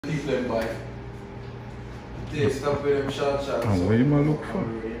them by. They stop with them short shots. And what you might look for?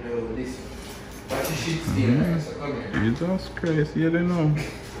 You know, this. Watch the shit still, so come here. Jesus Christ, you don't know.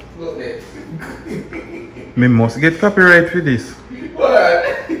 Look there. Me must get copyright for this.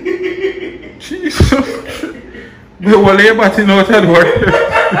 What? Jesus. We will lay back in out and work.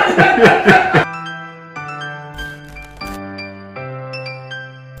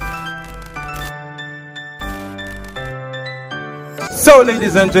 So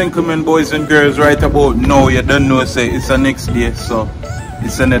ladies and gentlemen, boys and girls, right about now you don't know, say it's the next day, so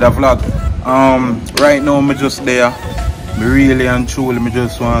it's another vlog. Right now me just there. Me really and truly me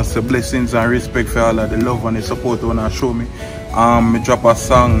just want to say blessings and respect for all of the love and the support you wanna show me. Me drop a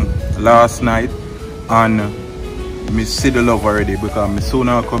song last night and me see the love already because me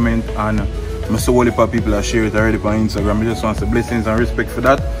saw a comment and me saw all the people that share it already on Instagram. Me just want to say blessings and respect for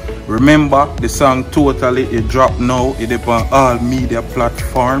that. Remember, the song totally it dropped now. It is on all media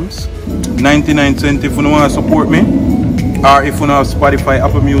platforms. 99cents if you want to support me, or if you have Spotify,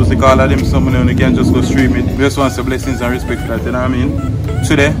 Apple Music, all of them, someone you can just go stream it. We just want to say blessings and respect for that. You know what I mean?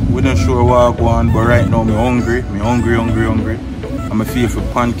 Today we don't sure what go on, but right now me hungry. Me hungry. I'm feel for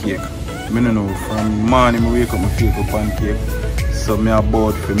pancake. I don't know, from morning I wake up I feel for pancake. So me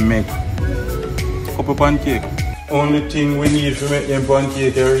about to make a couple pancake. Only thing we need to make them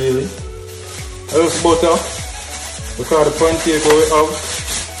pancake really is just butter. Because the pancake we have,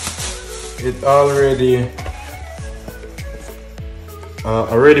 it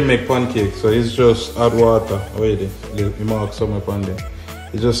already make pancake, so it's just add water already. You mark somewhere upon there.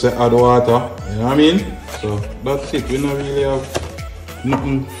 It's just say add water, you know what I mean? So that's it. We don't really have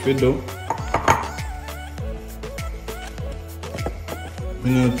nothing to do. I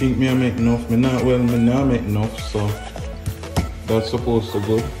don't think I make enough. Me not make enough, so that's supposed to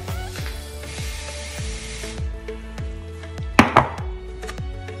go.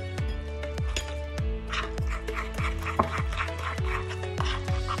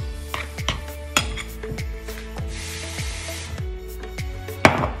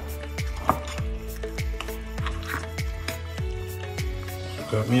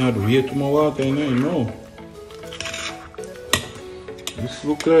 Got me add way too much water in there, you know. This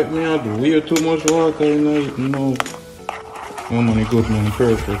look like me add way too much water in it, you know. Oh man, good man,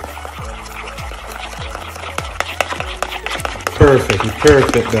 perfect.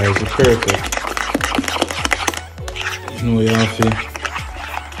 Perfect guys, it's perfect. You know you have to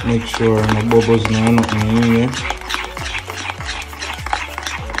make sure my bubbles now nothing in here.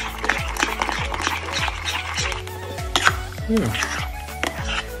 Yeah.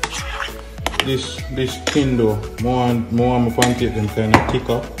 This thin though, more my pancake them kind of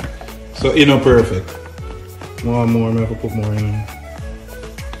thicker. So it's not perfect. More, I have to put more in.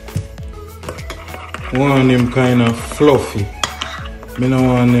 Want them kind of fluffy. I don't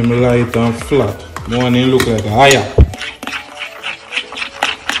want them light and flat. I want them look like a higher.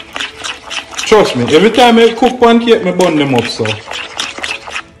 Trust me, every time I cook pancake, I burn them up so.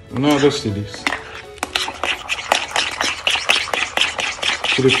 Now just see this.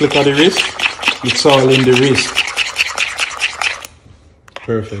 See the flick of the wrist? It's all in the wrist.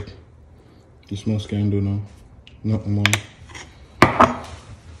 Perfect. This much can do now. Nothing more.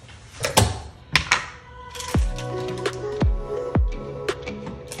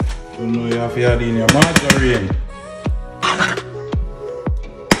 So now you have to add in your margarine.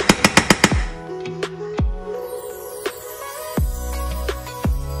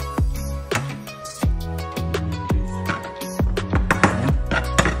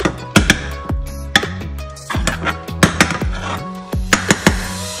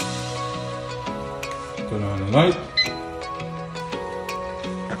 Turn on the light.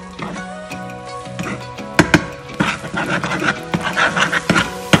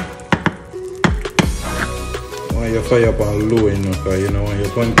 When you fire up on low enough, because you know when your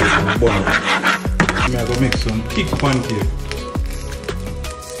pancake is burn. I'm going to make some thick pancake.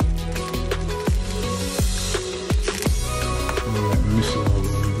 Alright, mix it all.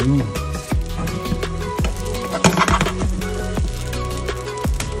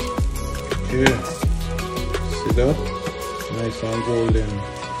 Yeah. See that? Nice and golden.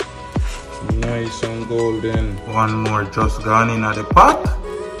 Nice and golden. One more just gone in at the pot.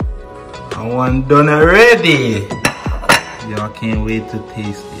 And one done already. Y'all can't wait to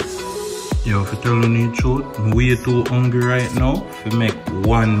taste this. Yo, if you tell you the truth, I'm way too hungry right now to make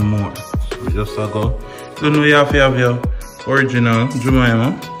one more. So just go. You know you have to have your original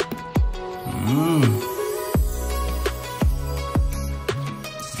Jemima.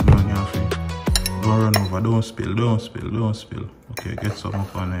 Don't run over, don't spill. Okay, get some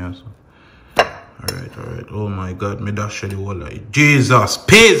up on here. So. Alright. Oh my God, me dash the whole lot. Jesus,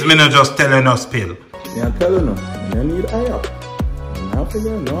 peas, me not just telling us pill. Me I'm telling you, you need eye up. Now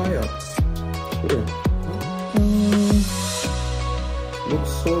figure no eye up.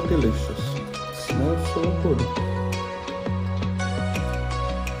 Looks so delicious. Smells so good.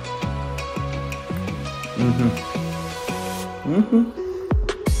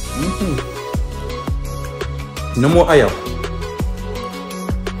 No more eye up.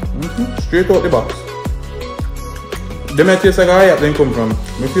 Straight out the box. Them may taste like a eye up then come from.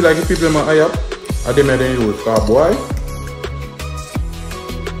 I feel like the people in my eye up are them then use. Cause boy.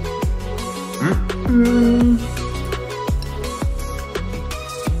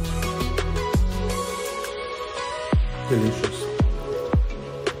 Delicious.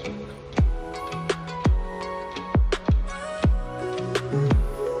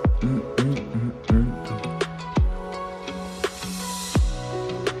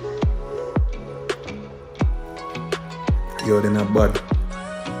 Yo, them are bad.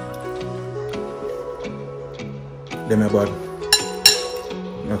 Them are bad.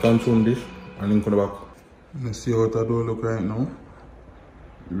 I consume this and then come back. Let's see how that do look right now.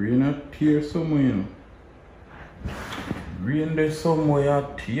 Rain a tear somewhere, you know. Rain there somewhere a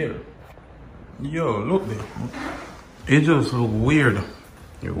tear. Yo, look there. It just look weird.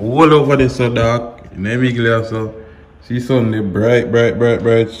 You all over this so dark. In every glass so. See sun, the bright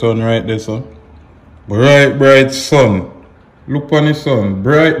sun right there, son. Bright sun. Look on the sun.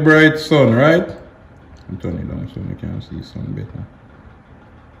 Bright sun, right? I'm turning it down so you can see sun better.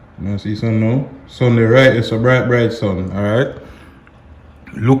 You see sun now? Sun the right is a bright sun, alright?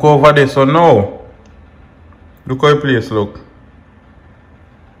 Look over there so now. Look how the place look.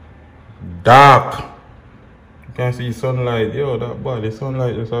 Dark. You can see sunlight. Yo, that bad. The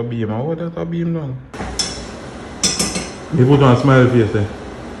sunlight is a beam. What that a beam done? You put on a smile face there.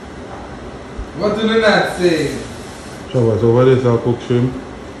 What do you not say? Trabass, over there is a cooked shrimp.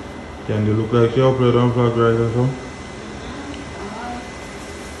 Can you look like she upload on vlog right or so?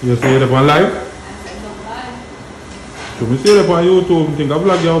 You see it on live? So me see it on YouTube, think I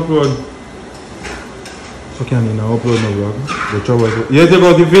vlog you upload. So can you now upload no vlog? But Trabass, you take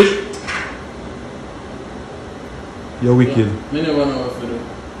out the fish? You're wicked. Me never know what to do.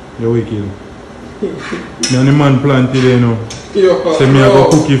 You're wicked. Me and the man plan today, you know. Say me have a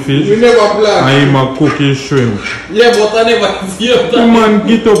cookie fish. You never plan. And him a cookie shrimp. Yeah, but I never see you. The man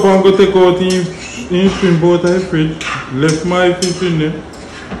get up and go take out his shrimp out of the fridge. Left my fish in there.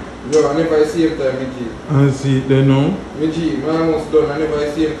 Yo, I never see him time, Michi. And see it there now. Michi, man almost done. I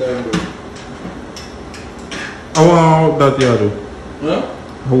never see him time though. I want that here though. Huh?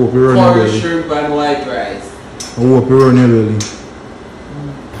 I hope you run your belly. Shrimp and white rice. I hope you run your belly.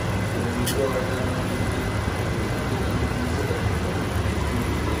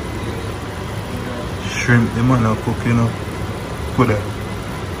 Shrimp, the man are cooking, you know. Put it. I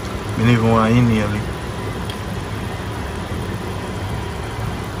don't even want to inhale it.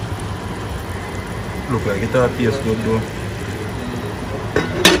 Look like it all tastes good though.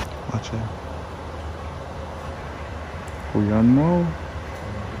 Watch it. We are now.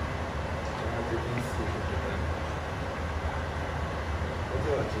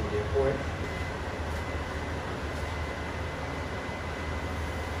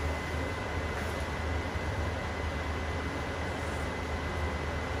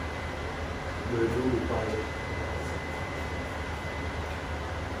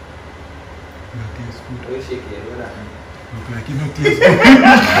 Look like you don't taste good.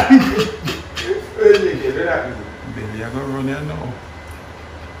 Belly, I gotta run here now.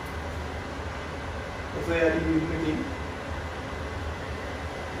 What's the idea of cooking?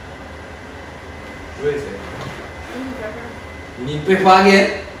 What is it? You need pepper again?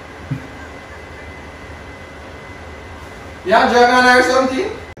 You have dragon or something?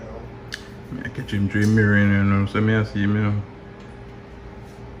 I catch him through mirror, you know, so I see him, you know.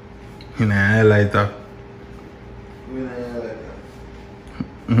 In a highlighter.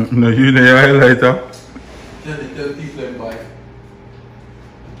 No, you the highlighter. Tell people them buy.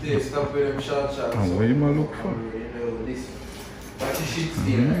 They stop with them short shots. And what you might look for? You know, this. Watch the shit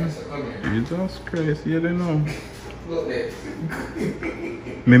still, so come here. Jesus Christ, you don't know. Look there.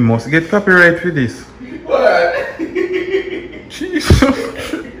 Me must get copyright for this. What? Jesus.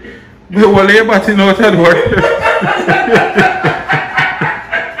 We will lay back in out and work.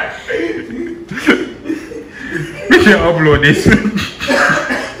 We can upload this.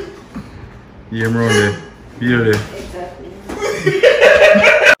 Yeah, I'm around there. Here there.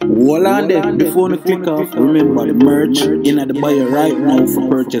 Hold on there, before you click off, remember the merch in the bio right now for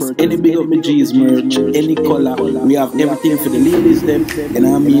purchase. Any Big Up My G's merch, any color, we have everything for the ladies them, you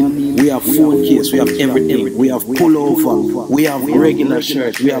know what I mean? We have phone case, we have everything, we have pullover, we have regular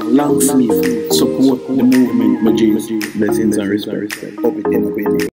shirts, we have long sleeve. Support the movement, my G's. Blessings and respect. Up it in.